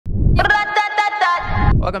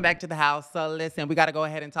Welcome back to the house. So listen, we got to go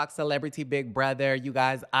ahead and talk celebrity Big Brother. You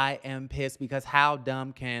guys, I am pissed because how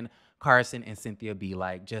dumb can Carson and Cynthia be?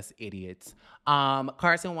 Like, just idiots.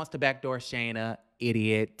 Carson wants to backdoor Shayna.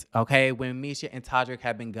 Idiot. Okay, when Misha and Todrick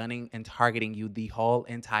have been gunning and targeting you the whole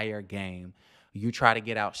entire game, you try to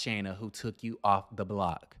get out Shayna, who took you off the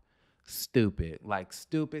block. Stupid. Like,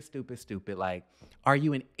 stupid, stupid, stupid. Like, are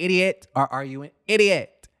you an idiot or are you an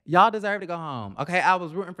idiot? Y'all deserve to go home. Okay, I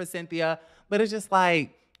was rooting for Cynthia, but it's just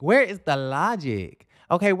like, where is the logic?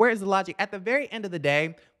 Okay, where is the logic? At the very end of the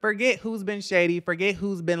day, forget who's been shady, forget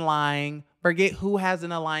who's been lying, forget who has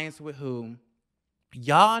an alliance with who.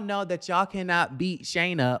 Y'all know that y'all cannot beat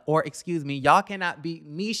Shayna, or excuse me, y'all cannot beat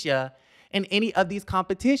Misha in any of these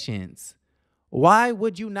competitions. Why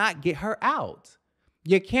would you not get her out?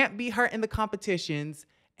 You can't beat her in the competitions,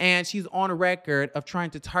 and she's on record of trying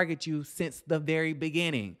to target you since the very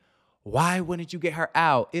beginning. Why wouldn't you get her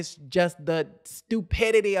out? It's just the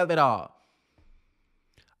stupidity of it all.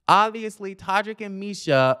 Obviously, Todrick and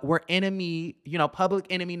Misha were enemy, public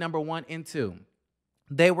enemy number 1 and 2.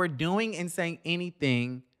 They were doing and saying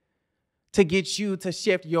anything to get you to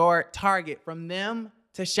shift your target from them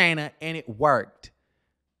to Shayna, and it worked.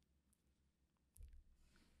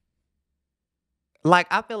 Like,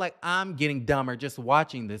 I feel like I'm getting dumber just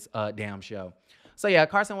watching this damn show. So, yeah,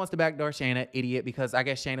 Carson wants to backdoor Shayna, idiot, because I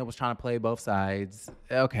guess Shayna was trying to play both sides.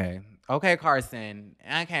 Okay, Carson.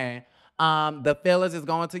 Okay. The fillers is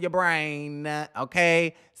going to your brain.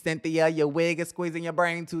 Okay, Cynthia, your wig is squeezing your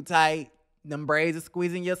brain too tight. Them braids are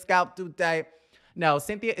squeezing your scalp too tight. No,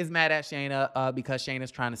 Cynthia is mad at Shayna because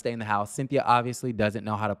Shayna's trying to stay in the house. Cynthia obviously doesn't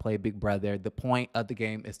know how to play Big Brother. The point of the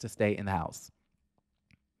game is to stay in the house.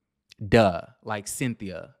 Duh, like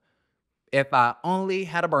Cynthia. If I only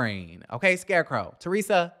had a brain. Okay, Scarecrow.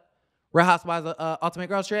 Teresa, Real Housewives Ultimate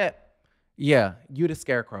Girls Trip. Yeah, you the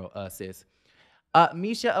Scarecrow, sis.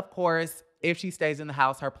 Misha, of course, if she stays in the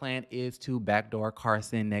house, her plan is to backdoor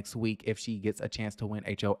Carson next week if she gets a chance to win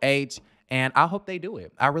HOH. And I hope they do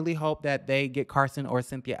it. I really hope that they get Carson or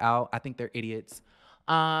Cynthia out. I think they're idiots.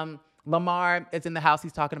 Lamar is in the house.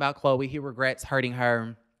 He's talking about Chloe. He regrets hurting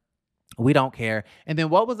her. We don't care. And then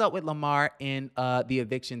what was up with Lamar in the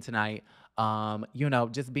eviction tonight?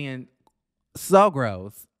 Just being so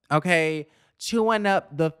gross. Okay. Chewing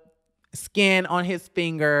up the skin on his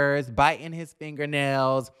fingers, biting his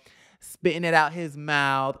fingernails, spitting it out his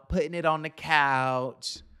mouth, putting it on the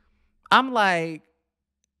couch. I'm like,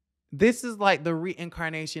 this is like the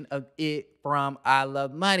reincarnation of it from I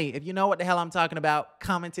Love Money. If you know what the hell I'm talking about,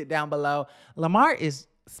 comment it down below. Lamar is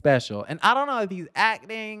special. And I don't know if he's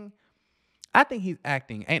acting. I think he's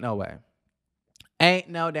acting. Ain't no way. Ain't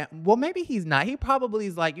no damn. Well, maybe he's not. He probably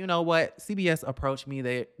is like, you know what? CBS approached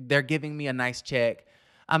me. They're giving me a nice check.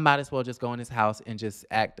 I might as well just go in his house and just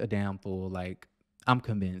act a damn fool. Like, I'm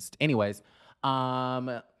convinced. Anyways,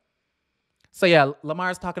 so yeah,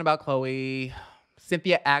 Lamar's talking about Chloe.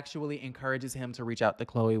 Cynthia actually encourages him to reach out to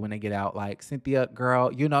Chloe when they get out. Like, Cynthia,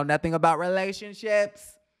 girl, you know nothing about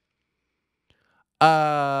relationships.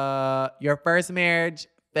 Your first marriage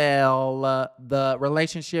fell. The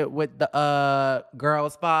relationship with the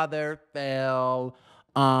girl's father fell.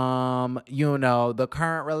 The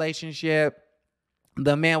current relationship,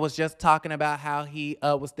 the man was just talking about how he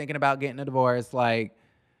was thinking about getting a divorce. Like,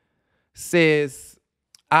 sis,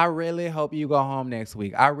 I really hope you go home next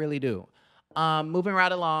week. I really do. Moving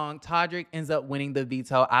right along, Todrick ends up winning the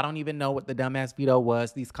veto. I don't even know what the dumbass veto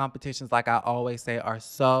was. These competitions, like I always say, are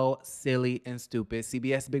so silly and stupid.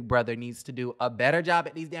 CBS Big Brother needs to do a better job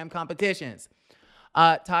at these damn competitions.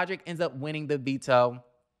 Todrick ends up winning the veto.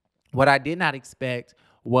 What I did not expect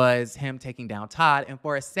was him taking down Todd. And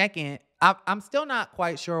for a second, I'm still not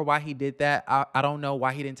quite sure why he did that. I don't know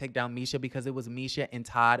why he didn't take down Misha, because it was Misha and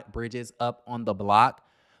Todd Bridges up on the block.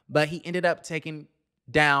 But he ended up taking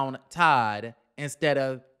down Todd instead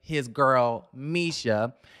of his girl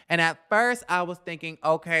Misha. And at first I was thinking,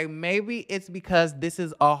 okay, maybe it's because this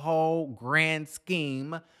is a whole grand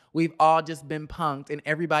scheme. We've all just been punked and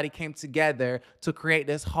everybody came together to create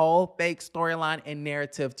this whole fake storyline and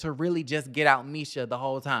narrative to really just get out Misha the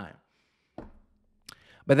whole time.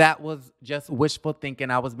 But that was just wishful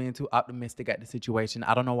thinking. I was being too optimistic at the situation.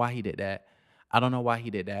 I don't know why he did that.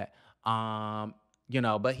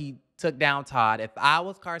 But he took down Todd. If I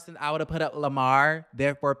was Carson, I would have put up Lamar.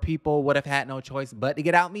 Therefore, people would have had no choice but to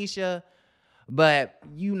get out Misha. But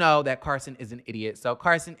you know that Carson is an idiot. So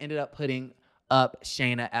Carson ended up putting up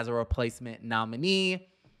Shayna as a replacement nominee.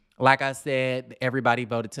 Like I said, everybody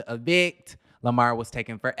voted to evict. Lamar was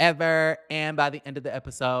taking forever. And by the end of the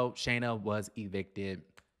episode, Shayna was evicted.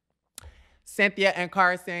 Cynthia and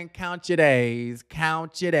Carson, count your days.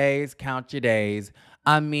 Count your days. Count your days.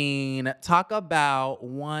 I mean, talk about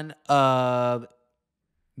one of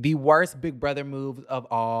the worst Big Brother moves of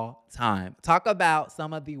all time. Talk about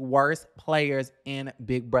some of the worst players in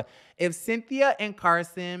Big Brother. If Cynthia and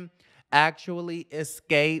Carson actually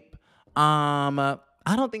escape, I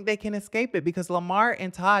don't think they can escape it because Lamar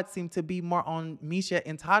and Todd seem to be more on Misha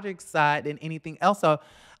and Todrick's side than anything else. So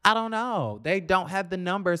I don't know. They don't have the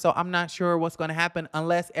numbers, so I'm not sure what's going to happen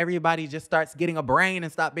unless everybody just starts getting a brain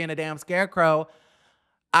and stop being a damn scarecrow.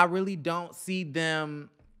 I really don't see them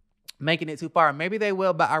making it too far. Maybe they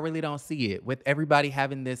will, but I really don't see it. With everybody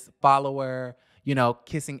having this follower,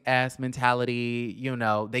 kissing ass mentality,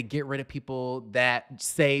 they get rid of people that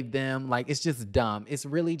save them. Like, it's just dumb. It's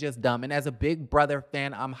really just dumb. And as a Big Brother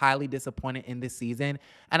fan, I'm highly disappointed in this season.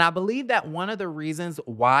 And I believe that one of the reasons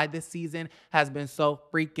why this season has been so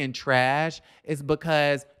freaking trash is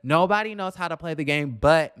because nobody knows how to play the game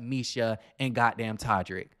but Misha and goddamn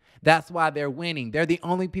Todrick. That's why they're winning. They're the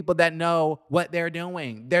only people that know what they're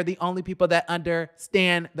doing. They're the only people that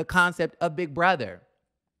understand the concept of Big Brother.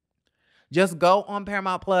 Just go on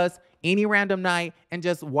Paramount Plus any random night and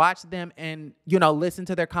just watch them and, listen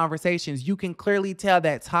to their conversations. You can clearly tell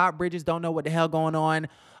that Todd Bridges don't know what the hell going on.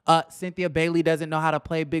 Cynthia Bailey doesn't know how to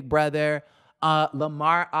play Big Brother.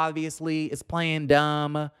 Lamar obviously is playing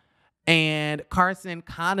dumb. And Carson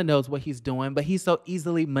kind of knows what he's doing, but he's so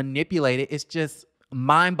easily manipulated. It's just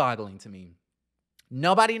mind-boggling to me.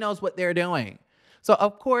 Nobody knows what they're doing. So,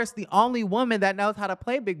 of course, the only woman that knows how to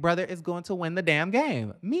play Big Brother is going to win the damn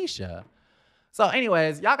game, Misha. So,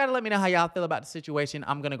 anyways, y'all got to let me know how y'all feel about the situation.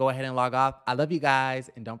 I'm going to go ahead and log off. I love you guys,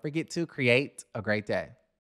 and don't forget to create a great day.